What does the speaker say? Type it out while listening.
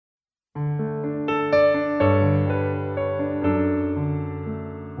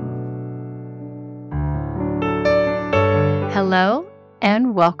Hello,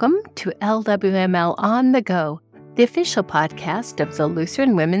 and welcome to LWML On the Go, the official podcast of the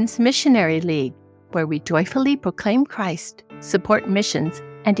Lutheran Women's Missionary League, where we joyfully proclaim Christ, support missions,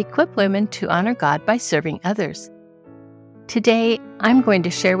 and equip women to honor God by serving others. Today, I'm going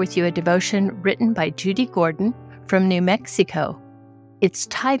to share with you a devotion written by Judy Gordon from New Mexico. It's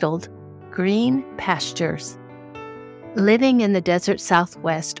titled, Green Pastures. Living in the desert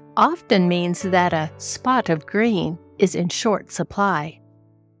Southwest often means that a spot of green is in short supply.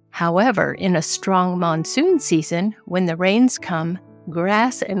 However, in a strong monsoon season, when the rains come,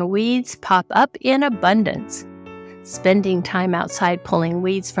 grass and weeds pop up in abundance. Spending time outside pulling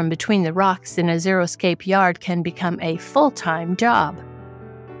weeds from between the rocks in a xeriscape yard can become a full-time job.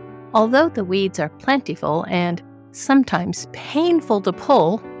 Although the weeds are plentiful and sometimes painful to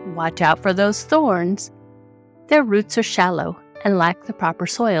pull, watch out for those thorns. Their roots are shallow and lack the proper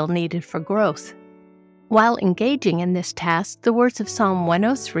soil needed for growth. While engaging in this task, the words of Psalm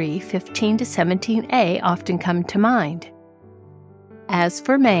 103, 15-17a often come to mind. As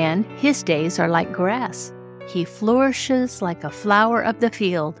for man, his days are like grass. He flourishes like a flower of the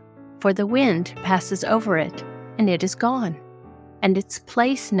field, for the wind passes over it, and it is gone, and its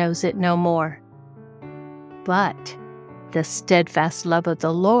place knows it no more. But the steadfast love of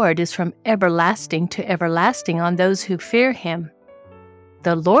the Lord is from everlasting to everlasting on those who fear him.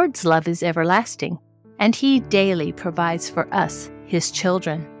 The Lord's love is everlasting, and he daily provides for us, his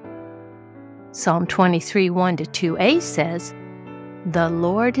children. Psalm 23, 1-2a says, The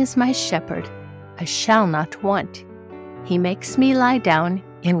Lord is my shepherd, I shall not want. He makes me lie down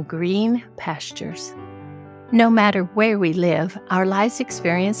in green pastures. No matter where we live, our lives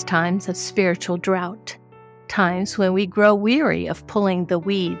experience times of spiritual drought, times when we grow weary of pulling the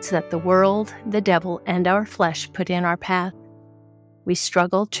weeds that the world, the devil, and our flesh put in our path. We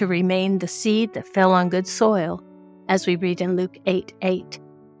struggle to remain the seed that fell on good soil, as we read in Luke 8:8,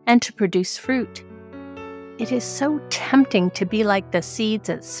 and to produce fruit. It is so tempting to be like the seeds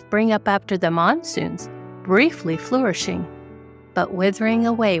that spring up after the monsoons, briefly flourishing, but withering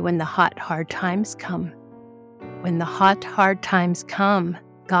away when the hot, hard times come. When the hot, hard times come,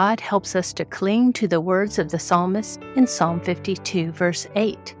 God helps us to cling to the words of the psalmist in Psalm 52, verse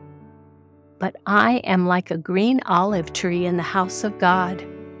 8. But I am like a green olive tree in the house of God.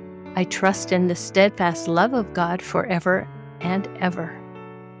 I trust in the steadfast love of God forever and ever.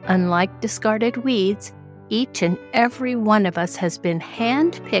 Unlike discarded weeds, each and every one of us has been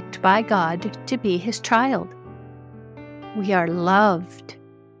hand-picked by God to be his child. We are loved,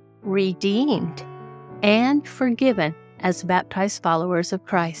 redeemed, and forgiven as baptized followers of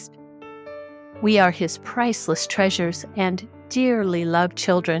Christ. We are his priceless treasures and dearly loved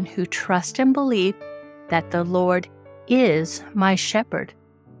children who trust and believe that the Lord is my shepherd.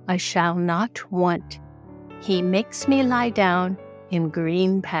 I shall not want. He makes me lie down in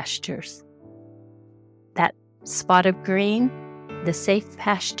green pastures. That spot of green, the safe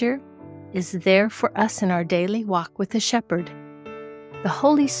pasture, is there for us in our daily walk with the shepherd. The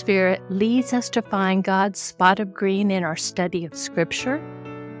Holy Spirit leads us to find God's spot of green in our study of Scripture,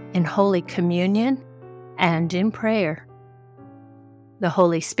 in Holy Communion, and in prayer. The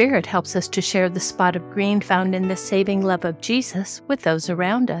Holy Spirit helps us to share the spot of green found in the saving love of Jesus with those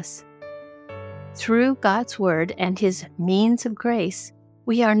around us. Through God's Word and his means of grace,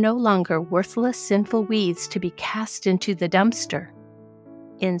 we are no longer worthless, sinful weeds to be cast into the dumpster.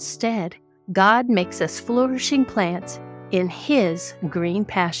 Instead, God makes us flourishing plants in his green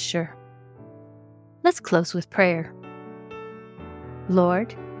pasture. Let's close with prayer.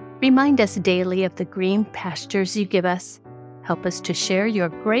 Lord, remind us daily of the green pastures you give us. Help us to share your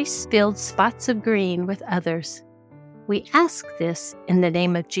grace-filled spots of green with others. We ask this in the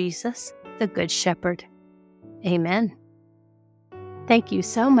name of Jesus, the Good Shepherd. Amen. Thank you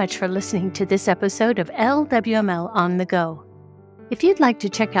so much for listening to this episode of LWML On the Go. If you'd like to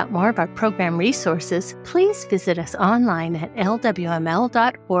check out more of our program resources, please visit us online at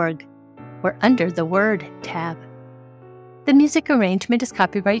lwml.org or under the Word tab. The music arrangement is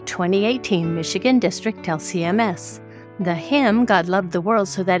copyright 2018 Michigan District LCMS. The hymn, God Loved the World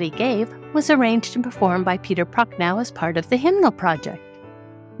So That He Gave, was arranged and performed by Peter Prochnow as part of the Hymnal Project.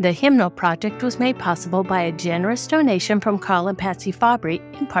 The Hymnal Project was made possible by a generous donation from Carl and Patsy Fabry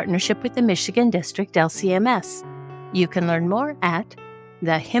in partnership with the Michigan District LCMS. You can learn more at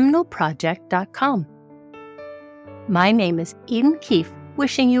thehymnalproject.com. My name is Eden Keefe,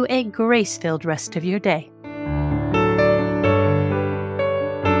 wishing you a grace-filled rest of your day.